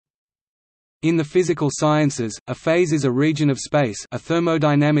In the physical sciences, a phase is a region of space, a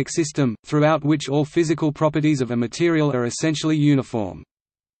thermodynamic system, throughout which all physical properties of a material are essentially uniform.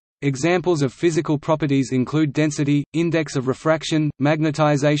 Examples of physical properties include density, index of refraction,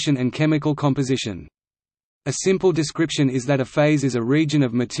 magnetization and chemical composition. A simple description is that a phase is a region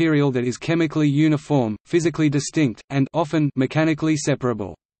of material that is chemically uniform, physically distinct, and often mechanically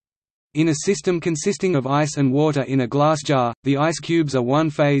separable. In a system consisting of ice and water in a glass jar, the ice cubes are one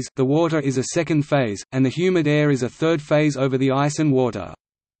phase, the water is a second phase, and the humid air is a third phase over the ice and water.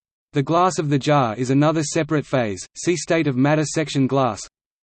 The glass of the jar is another separate phase. See state of matter section glass.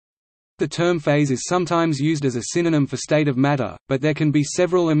 The term phase is sometimes used as a synonym for state of matter, but there can be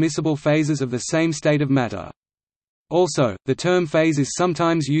several immiscible phases of the same state of matter. Also, the term phase is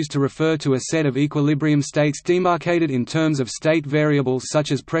sometimes used to refer to a set of equilibrium states demarcated in terms of state variables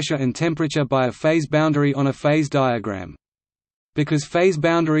such as pressure and temperature by a phase boundary on a phase diagram. Because phase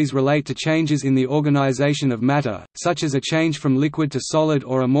boundaries relate to changes in the organization of matter, such as a change from liquid to solid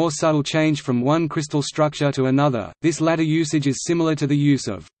or a more subtle change from one crystal structure to another, this latter usage is similar to the use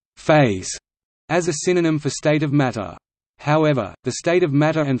of phase as a synonym for state of matter. However, the state of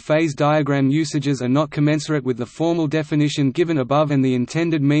matter and phase diagram usages are not commensurate with the formal definition given above, and the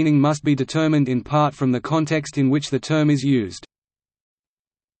intended meaning must be determined in part from the context in which the term is used.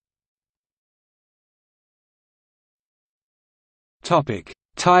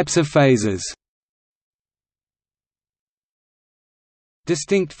 Types of phases.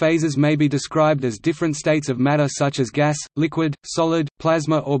 Distinct phases may be described as different states of matter such as gas, liquid, solid,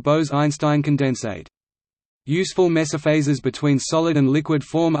 plasma or Bose–Einstein condensate. Useful mesophases between solid and liquid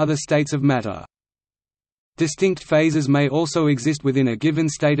form other states of matter. Distinct phases may also exist within a given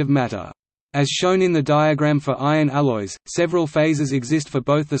state of matter. As shown in the diagram for iron alloys, several phases exist for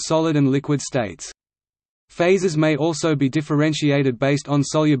both the solid and liquid states. Phases may also be differentiated based on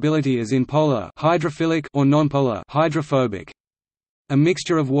solubility, as in polar hydrophilic or nonpolar hydrophobic. A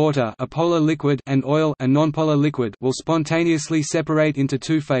mixture of water, a polar liquid, and oil, a nonpolar liquid, will spontaneously separate into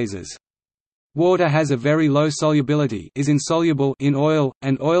two phases. Water has a very low solubility, is insoluble in oil,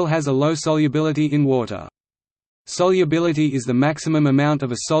 and oil has a low solubility in water. Solubility is the maximum amount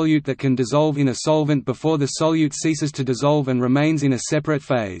of a solute that can dissolve in a solvent before the solute ceases to dissolve and remains in a separate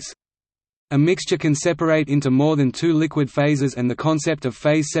phase. A mixture can separate into more than two liquid phases, and the concept of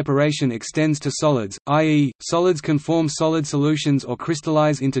phase separation extends to solids, i.e., solids can form solid solutions or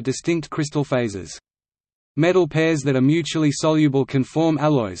crystallize into distinct crystal phases. Metal pairs that are mutually soluble can form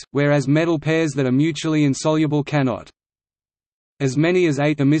alloys, whereas metal pairs that are mutually insoluble cannot. As many as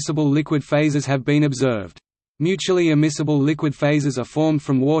 8 immiscible liquid phases have been observed. Mutually immiscible liquid phases are formed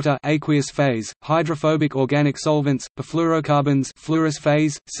from water, aqueous phase, hydrophobic organic solvents, perfluorocarbons, fluorous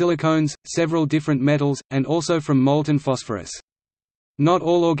phase, silicones, several different metals, and also from molten phosphorus. Not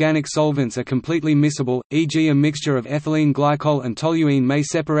all organic solvents are completely miscible, e.g. a mixture of ethylene glycol and toluene may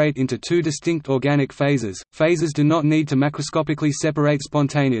separate into two distinct organic phases. Phases do not need to macroscopically separate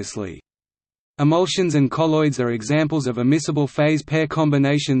spontaneously. Emulsions and colloids are examples of immiscible phase pair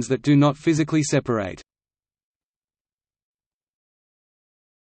combinations that do not physically separate.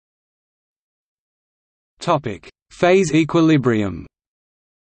 Phase equilibrium.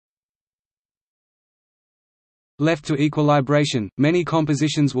 Left to equilibration, many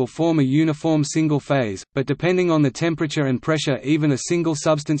compositions will form a uniform single phase, but depending on the temperature and pressure, even a single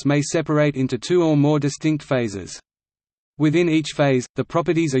substance may separate into two or more distinct phases. Within each phase, the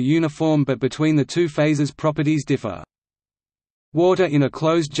properties are uniform, but between the two phases properties differ. Water in a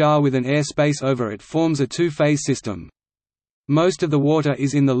closed jar with an air space over it forms a two-phase system. Most of the water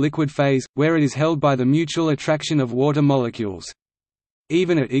is in the liquid phase, where it is held by the mutual attraction of water molecules.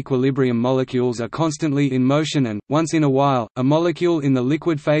 Even at equilibrium, molecules are constantly in motion and, once in a while, a molecule in the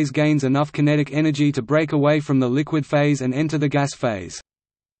liquid phase gains enough kinetic energy to break away from the liquid phase and enter the gas phase.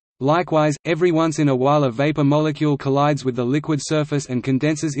 Likewise, every once in a while a vapor molecule collides with the liquid surface and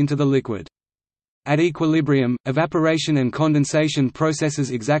condenses into the liquid. At equilibrium, evaporation and condensation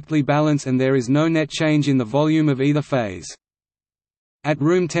processes exactly balance, and there is no net change in the volume of either phase. At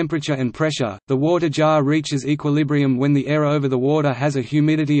room temperature and pressure, the water jar reaches equilibrium when the air over the water has a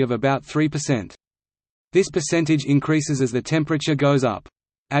humidity of about 3%. This percentage increases as the temperature goes up.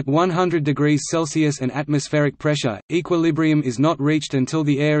 At 100 degrees Celsius and atmospheric pressure, equilibrium is not reached until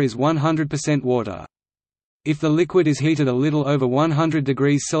the air is 100% water. If the liquid is heated a little over 100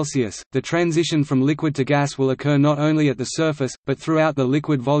 degrees Celsius, the transition from liquid to gas will occur not only at the surface, but throughout the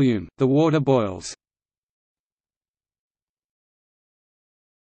liquid volume. The water boils.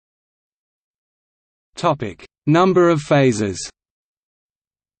 Number of phases.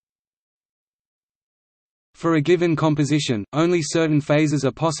 For a given composition, only certain phases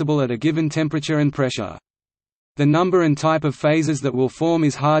are possible at a given temperature and pressure. The number and type of phases that will form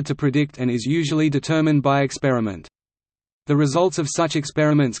is hard to predict and is usually determined by experiment. The results of such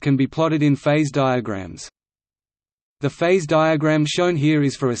experiments can be plotted in phase diagrams. The phase diagram shown here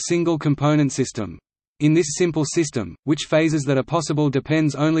is for a single component system. In this simple system, which phases that are possible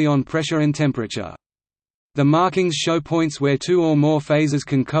depends only on pressure and temperature. The markings show points where two or more phases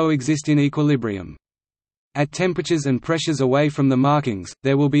can coexist in equilibrium. At temperatures and pressures away from the markings,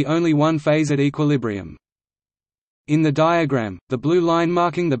 there will be only one phase at equilibrium. In the diagram, the blue line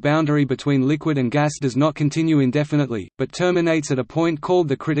marking the boundary between liquid and gas does not continue indefinitely, but terminates at a point called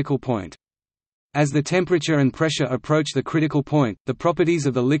the critical point. As the temperature and pressure approach the critical point, the properties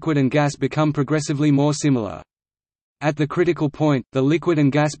of the liquid and gas become progressively more similar. At the critical point, the liquid and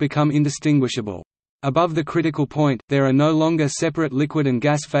gas become indistinguishable. Above the critical point, there are no longer separate liquid and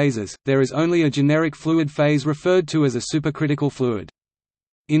gas phases, there is only a generic fluid phase referred to as a supercritical fluid.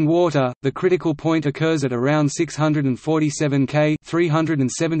 In water, the critical point occurs at around 647 K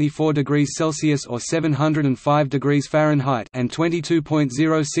 (374 degrees Celsius or 705 degrees Fahrenheit) and 22.064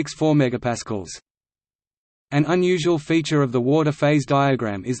 megapascals. An unusual feature of the water phase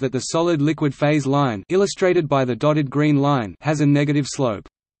diagram is that the solid-liquid phase line, illustrated by the dotted green line, has a negative slope.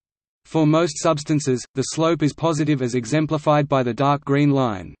 For most substances, the slope is positive as exemplified by the dark green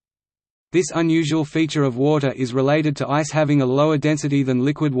line. This unusual feature of water is related to ice having a lower density than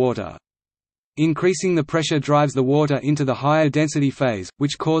liquid water. Increasing the pressure drives the water into the higher density phase,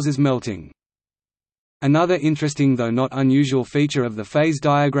 which causes melting. Another interesting though not unusual feature of the phase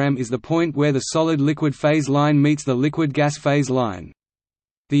diagram is the point where the solid-liquid phase line meets the liquid-gas phase line.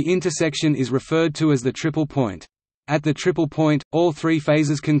 The intersection is referred to as the triple point. At the triple point, all three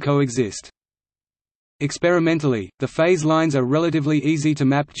phases can coexist. Experimentally, the phase lines are relatively easy to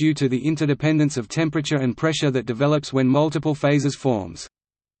map due to the interdependence of temperature and pressure that develops when multiple phases forms.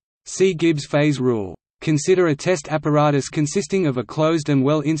 See Gibbs phase rule. Consider a test apparatus consisting of a closed and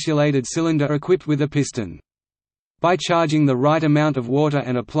well-insulated cylinder equipped with a piston. By charging the right amount of water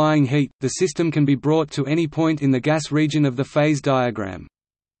and applying heat, the system can be brought to any point in the gas region of the phase diagram.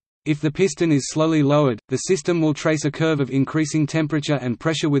 If the piston is slowly lowered, the system will trace a curve of increasing temperature and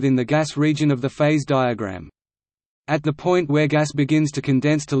pressure within the gas region of the phase diagram. At the point where gas begins to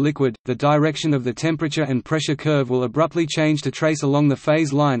condense to liquid, the direction of the temperature and pressure curve will abruptly change to trace along the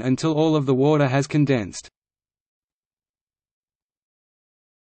phase line until all of the water has condensed.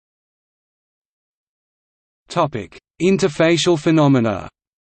 Interfacial phenomena.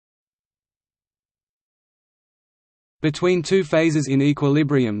 Between two phases in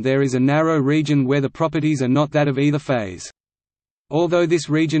equilibrium there is a narrow region where the properties are not that of either phase. Although this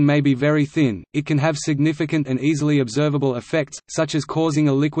region may be very thin, it can have significant and easily observable effects, such as causing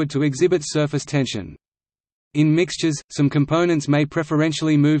a liquid to exhibit surface tension. In mixtures, some components may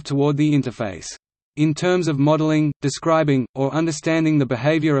preferentially move toward the interface. In terms of modeling, describing, or understanding the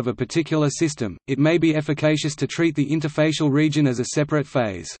behavior of a particular system, it may be efficacious to treat the interfacial region as a separate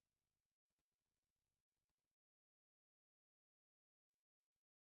phase.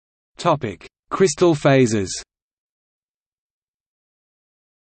 Crystal phases.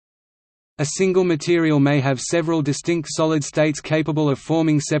 A single material may have several distinct solid states capable of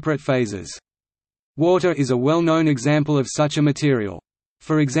forming separate phases. Water is a well-known example of such a material.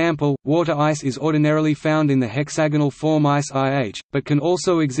 For example, water ice is ordinarily found in the hexagonal form ice IH, but can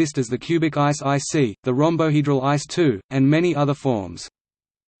also exist as the cubic ice IC, the rhombohedral ice II, and many other forms.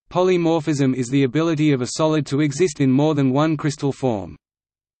 Polymorphism is the ability of a solid to exist in more than one crystal form.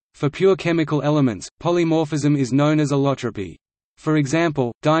 For pure chemical elements, polymorphism is known as allotropy. For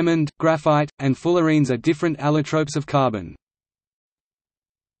example, diamond, graphite, and fullerenes are different allotropes of carbon.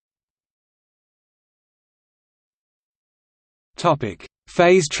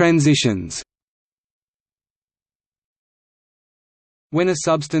 Phase transitions. When a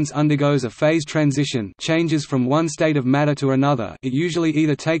substance undergoes a phase transition, changes from one state of matter to another, it usually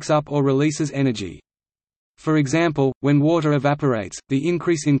either takes up or releases energy. For example, when water evaporates, the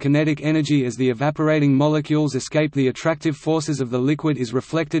increase in kinetic energy as the evaporating molecules escape the attractive forces of the liquid is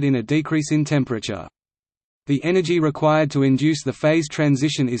reflected in a decrease in temperature. The energy required to induce the phase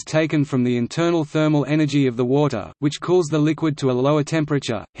transition is taken from the internal thermal energy of the water, which cools the liquid to a lower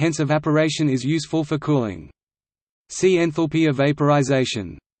temperature, hence evaporation is useful for cooling. See enthalpy of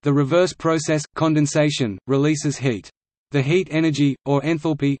vaporization. The reverse process, condensation, releases heat. The heat energy, or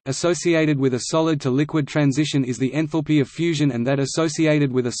enthalpy, associated with a solid-to-liquid transition is the enthalpy of fusion, and that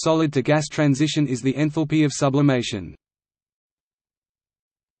associated with a solid-to-gas transition is the enthalpy of sublimation.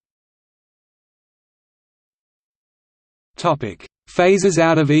 Phases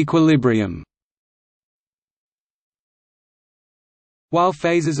out of equilibrium. While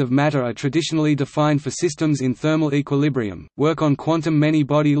phases of matter are traditionally defined for systems in thermal equilibrium, work on quantum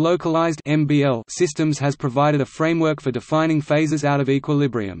many-body localized (MBL) systems has provided a framework for defining phases out of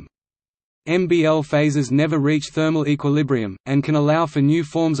equilibrium. MBL phases never reach thermal equilibrium, and can allow for new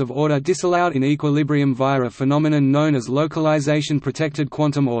forms of order disallowed in equilibrium via a phenomenon known as localization-protected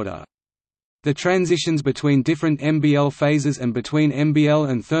quantum order. The transitions between different MBL phases and between MBL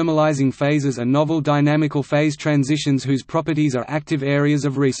and thermalizing phases are novel dynamical phase transitions whose properties are active areas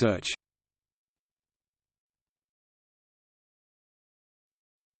of research.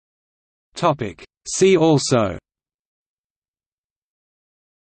 See also: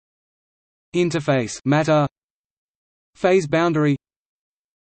 interface matter, phase boundary,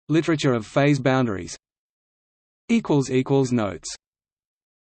 literature of phase boundaries. Notes